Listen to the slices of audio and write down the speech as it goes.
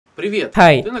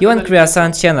Hi, you're on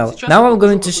Kreasan channel. Now I'm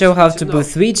going to show how to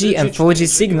boost 3G and 4G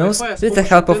signals with the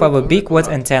help of our big quad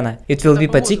antenna. It will be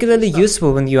particularly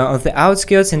useful when you are on the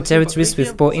outskirts in territories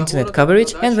with poor internet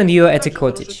coverage and when you are at a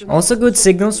cottage. Also, good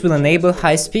signals will enable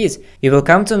high speed. You will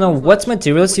come to know what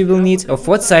materials you will need, of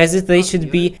what sizes they should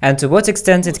be, and to what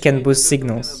extent it can boost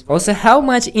signals. Also, how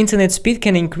much internet speed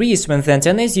can increase when the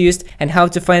antenna is used, and how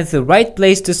to find the right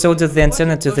place to solder the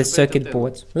antenna to the circuit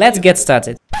board. Let's get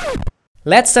started.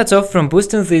 Let's start off from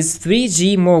boosting this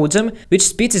 3G modem, which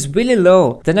speed is really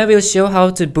low. Then I will show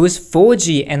how to boost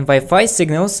 4G and Wi-Fi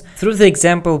signals through the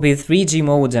example with 3G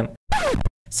modem.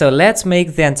 So let's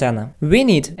make the antenna. We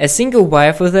need a single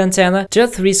wire for the antenna,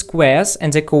 just 3 squares,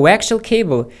 and a coaxial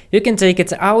cable. You can take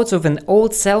it out of an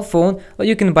old cell phone, or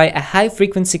you can buy a high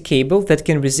frequency cable that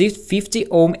can resist 50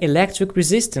 ohm electric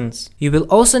resistance. You will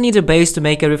also need a base to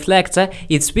make a reflector.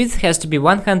 Its width has to be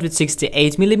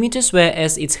 168 mm,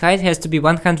 whereas its height has to be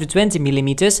 120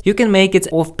 mm. You can make it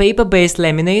of paper-based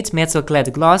laminate,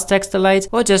 metal-clad glass textolit,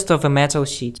 or just of a metal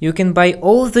sheet. You can buy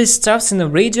all these stuffs in a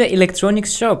radio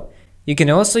electronics shop. You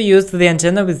can also use the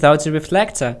antenna without a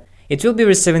reflector. It will be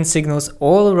receiving signals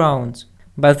all around.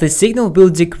 But the signal will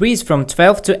decrease from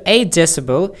 12 to 8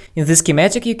 dB. In the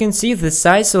schematic you can see the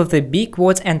size of the big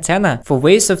quad antenna for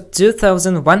waves of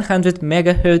 2100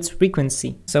 MHz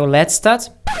frequency. So let's start.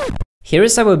 Here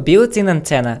is our built-in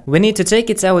antenna. We need to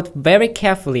take it out very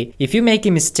carefully. If you make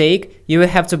a mistake, you will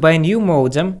have to buy a new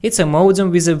modem. It's a modem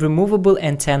with a removable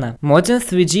antenna. Modern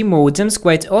 3G modems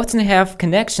quite often have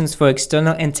connections for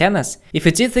external antennas. If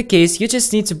it is the case, you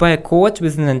just need to buy a cord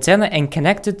with an antenna and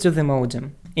connect it to the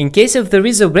modem. In case if there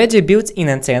is already a built-in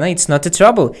antenna, it's not a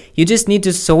trouble. You just need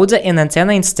to solder an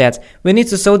antenna instead. We need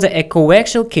to solder a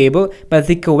coaxial cable, but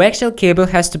the coaxial cable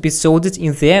has to be soldered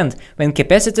in the end, when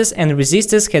capacitors and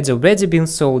resistors had already been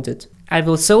soldered. I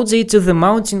will solder it to the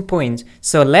mounting point,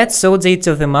 so let's solder it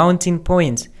to the mounting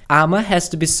point. Armor has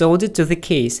to be soldered to the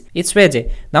case. It's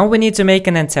ready. Now we need to make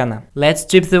an antenna. Let's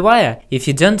strip the wire. If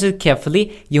you don't do it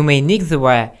carefully, you may nick the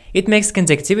wire. It makes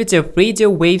conductivity of radio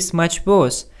waves much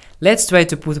worse. Let's try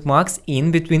to put marks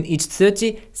in between each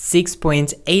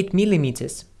 36.8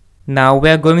 mm. Now we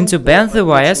are going to bend the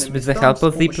wires with the help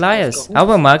of the pliers.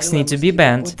 Our marks need to be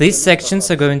bent. These sections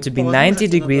are going to be 90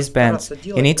 degrees bent.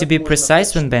 You need to be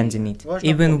precise when bending it.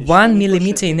 Even 1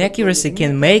 mm inaccuracy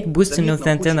can make boosting of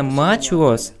the antenna much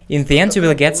worse. In the end you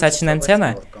will get such an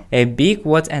antenna, a big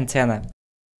quad antenna.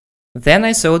 Then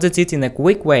I soldered it in a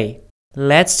quick way.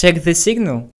 Let's check the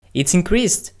signal. It's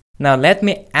increased. Now let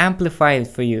me amplify it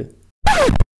for you.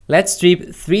 Let's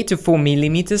strip 3 to 4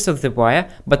 mm of the wire,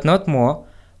 but not more.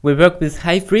 We work with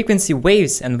high frequency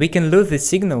waves and we can lose the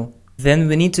signal. Then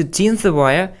we need to thin the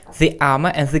wire, the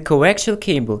armor and the coaxial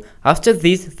cable. After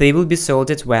this they will be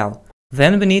soldered well.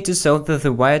 Then we need to solder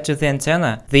the wire to the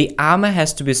antenna. The armor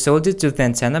has to be soldered to the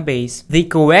antenna base. The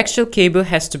coaxial cable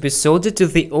has to be soldered to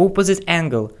the opposite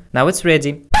angle. Now it's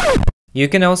ready. You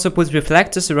can also put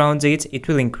reflectors around it, it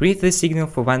will increase the signal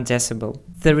for 1 dB.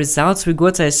 The results we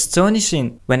got are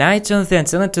astonishing. When I turned the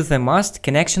antenna to the mast,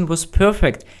 connection was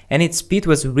perfect and its speed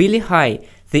was really high.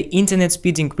 The internet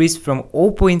speed increased from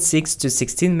 0.6 to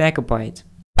 16 MB.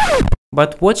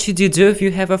 But what should you do if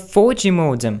you have a 4G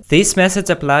modem? This method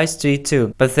applies to it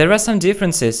too, but there are some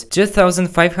differences: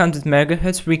 2500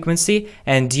 MHz frequency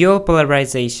and dual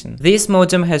polarization. This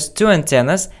modem has 2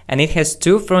 antennas and it has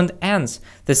 2 front ends.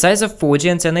 The size of 4G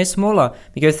antenna is smaller,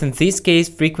 because in this case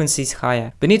frequency is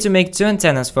higher. We need to make 2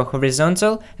 antennas for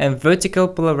horizontal and vertical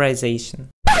polarization.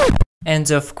 And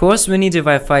of course we need a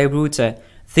Wi-Fi router.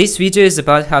 This video is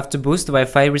about how to boost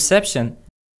Wi-Fi reception.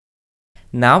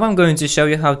 Now I'm going to show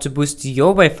you how to boost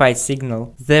your Wi-Fi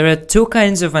signal. There are 2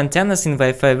 kinds of antennas in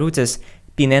Wi-Fi routers: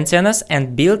 pin antennas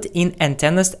and built-in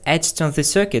antennas etched on the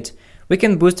circuit. We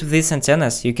can boost these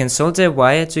antennas. You can solder a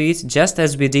wire to it just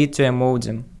as we did to a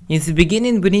modem. In the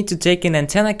beginning we need to take an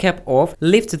antenna cap off,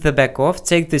 lift the back off,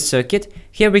 take the circuit.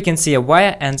 Here we can see a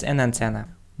wire and an antenna.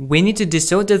 We need to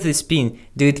desolder this pin.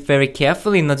 Do it very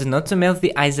carefully in order not to melt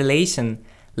the isolation.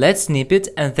 Let's snip it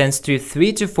and then strip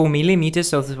 3 to 4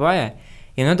 mm of the wire.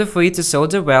 In order for it to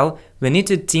solder well, we need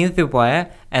to thin the wire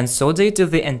and solder it to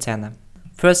the antenna.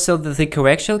 First solder the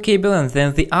coaxial cable and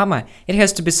then the armor. It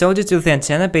has to be soldered to the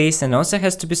antenna base and also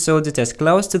has to be soldered as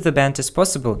close to the band as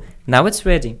possible. Now it's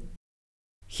ready.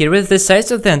 Here is the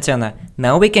size of the antenna.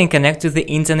 Now we can connect to the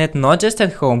internet not just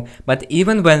at home, but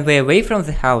even when we're away from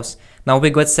the house. Now we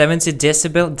got 70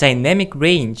 dB dynamic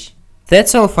range.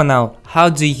 That's all for now. How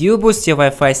do you boost your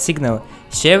Wi-Fi signal?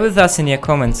 Share with us in your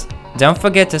comments. Don't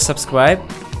forget to subscribe.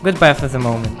 Goodbye for the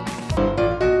moment.